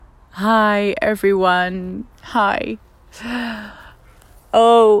Hi everyone. Hi.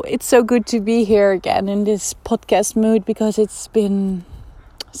 Oh, it's so good to be here again in this podcast mood because it's been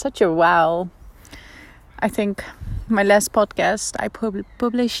such a while. I think my last podcast, I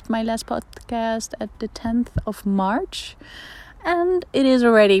published my last podcast at the 10th of March and it is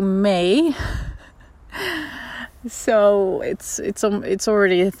already May. So it's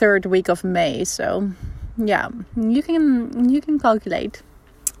already the third week of May. So yeah, you can calculate.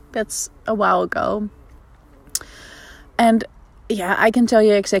 That's a while ago. And yeah, I can tell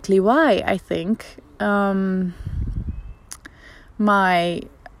you exactly why. I think my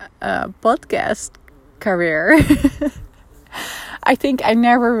podcast career, I think I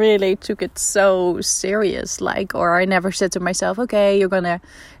never really took it so serious. Or I never said to myself, okay, you're gonna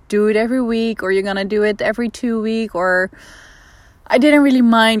do it every week, or you're gonna do it every 2 weeks, or I didn't really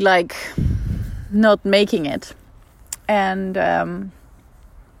mind not making it. And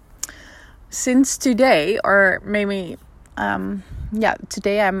since today, or maybe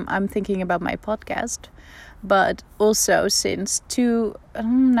today I'm thinking about my podcast, but also since 3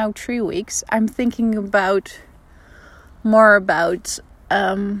 weeks I'm thinking more about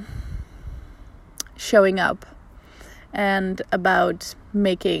showing up and about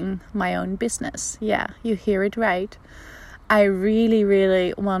making my own business. Yeah, you hear it right. I really,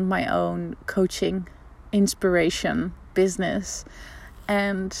 really want my own coaching, inspiration, business,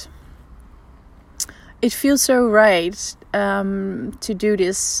 and it feels so right to do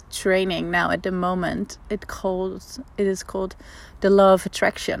this training now at the moment. It is called the Law of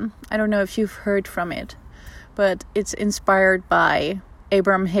Attraction. I don't know if you've heard from it, but it's inspired by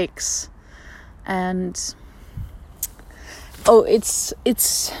Abraham Hicks, and it's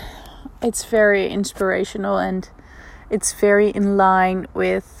very inspirational, and it's very in line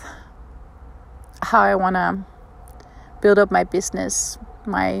with how I want to build up my business,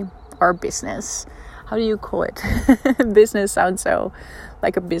 our business. How do you call it? Business sounds so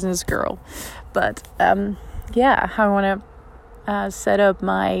like a business girl. But how I want to set up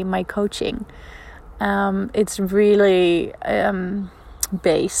my coaching. It's really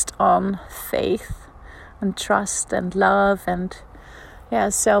based on faith and trust and love and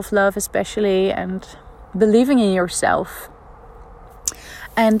self-love especially, and believing in yourself.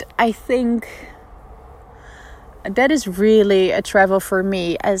 And I think that is really a travel for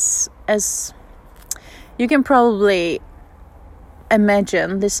me, as you can probably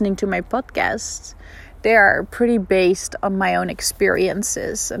imagine listening to my podcasts. They are pretty based on my own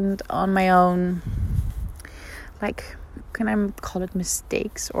experiences and on my own, can I call it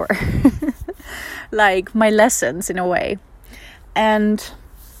mistakes, or my lessons in a way. And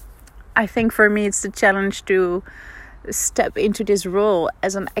I think for me it's the challenge to step into this role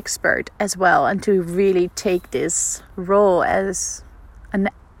as an expert as well, and to really take this role as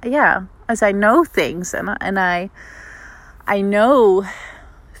I know things, and I know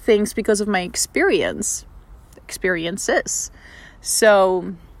things because of my experiences.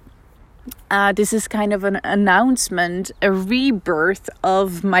 So this is kind of an announcement, a rebirth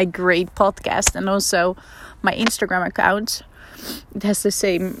of my great podcast, and also my Instagram account. It has the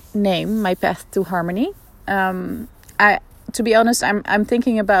same name, My Path to Harmony. To be honest, I'm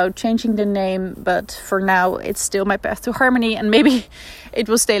thinking about changing the name, but for now it's still My Path to Harmony, and maybe it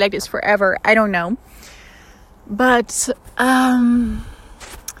will stay like this forever. I don't know. But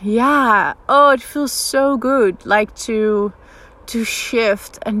it feels so good, to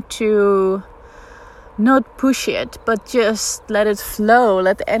shift and to not push it, but just let it flow,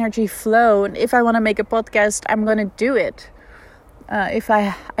 let the energy flow. And if I want to make a podcast, I'm gonna do it. If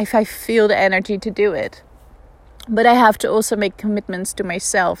I feel the energy to do it. But I have to also make commitments to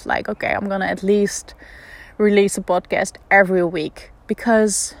myself, okay, I'm gonna at least release a podcast every week,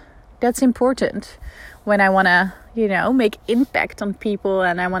 because that's important when I want to, make impact on people,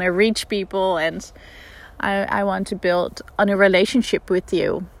 and I want to reach people, and I want to build on a relationship with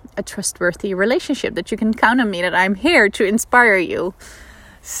you, a trustworthy relationship that you can count on me, that I'm here to inspire you.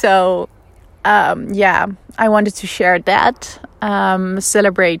 So, I wanted to share that,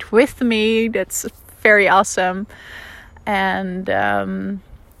 celebrate with me. That's very awesome. And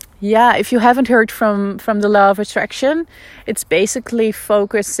if you haven't heard from the Law of Attraction, it's basically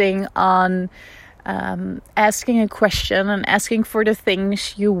focusing on asking a question and asking for the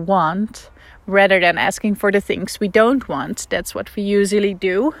things you want rather than asking for the things we don't want. That's what we usually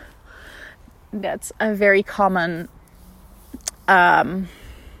do. That's a very common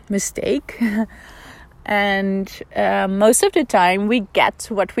mistake. And most of the time we get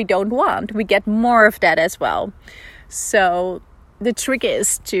what we don't want. We get more of that as well. So the trick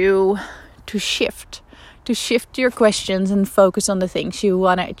is to shift to shift your questions and focus on the things you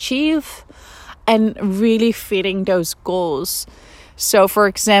want to achieve and really fitting those goals. So, for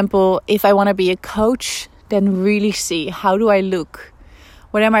example, if I want to be a coach, then really see, how do I look?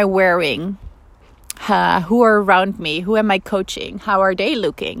 What am I wearing? Who are around me? Who am I coaching? How are they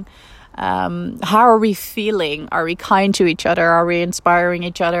looking? How are we feeling? Are we kind to each other? Are we inspiring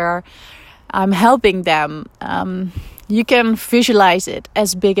each other? I'm helping them. You can visualize it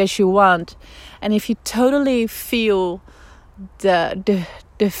as big as you want. And if you totally feel the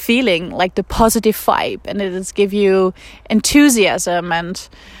feeling, like the positive vibe, and it is give you enthusiasm and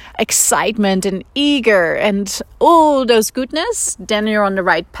excitement and eager and all those goodness, then you're on the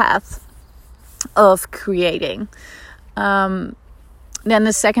right path of creating. Then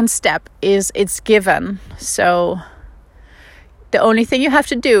the second step is it's given. So the only thing you have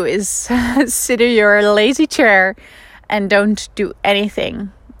to do is sit in your lazy chair and don't do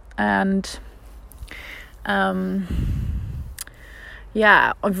anything. And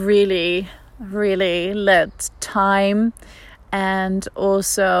really, really let time and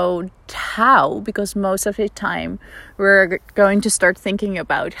also how, because most of the time we're going to start thinking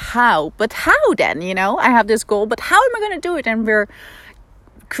about how. But how then, I have this goal, but how am I going to do it? And we're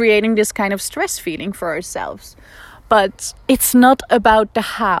creating this kind of stress feeling for ourselves. But it's not about the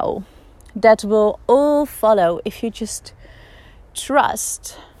how. That will all follow if you just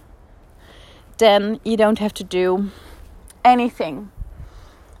trust. Then you don't have to do anything.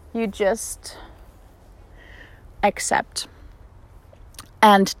 You just accept.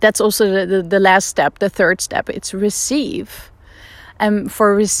 And that's also the last step, the third step. It's receive. And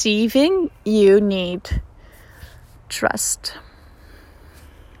for receiving, you need trust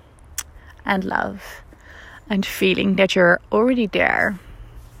and love and feeling that you're already there.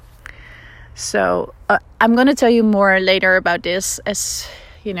 So I'm going to tell you more later about this as,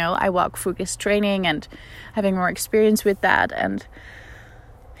 I walk through this training and having more experience with that. And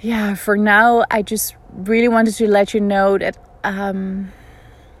for now, I just really wanted to let you know that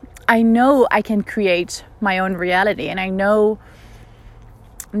I know I can create my own reality, and I know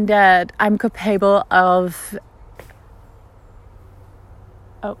that I'm capable of...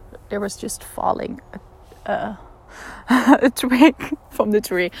 Oh, there was just falling a twig from the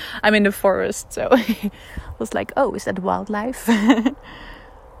tree. I'm in the forest, so I was like, oh, is that wildlife?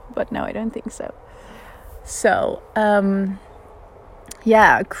 But no, I don't think so. So,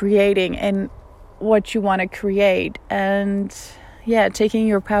 creating and what you want to create, and taking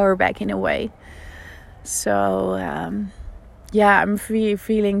your power back in a way. So I'm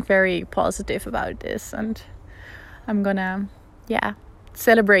feeling very positive about this, and I'm gonna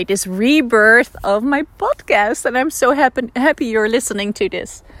celebrate this rebirth of my podcast, and I'm so happy you're listening to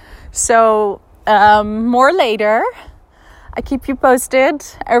this. So more later. I keep you posted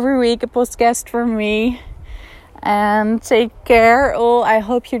every week, a podcast from me. And take care all. I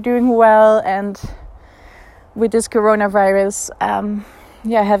hope you're doing well, and with this coronavirus,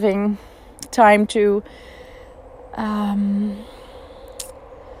 having time to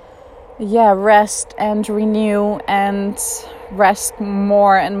rest and renew and rest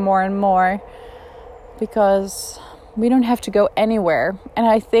more and more and more, because we don't have to go anywhere. And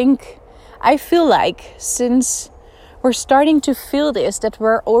I feel like since we're starting to feel this, that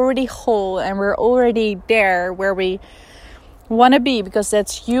we're already whole and we're already there where we want to be, because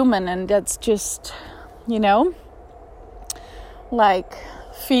that's human, and that's just, like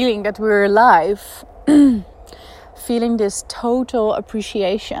feeling that we're alive, feeling this total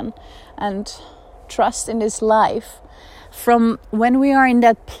appreciation and trust in this life. From when we are in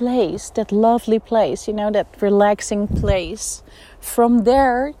that place, that lovely place, that relaxing place, from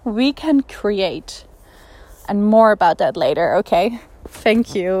there we can create. And more about that later, okay?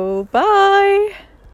 Thank you. Bye.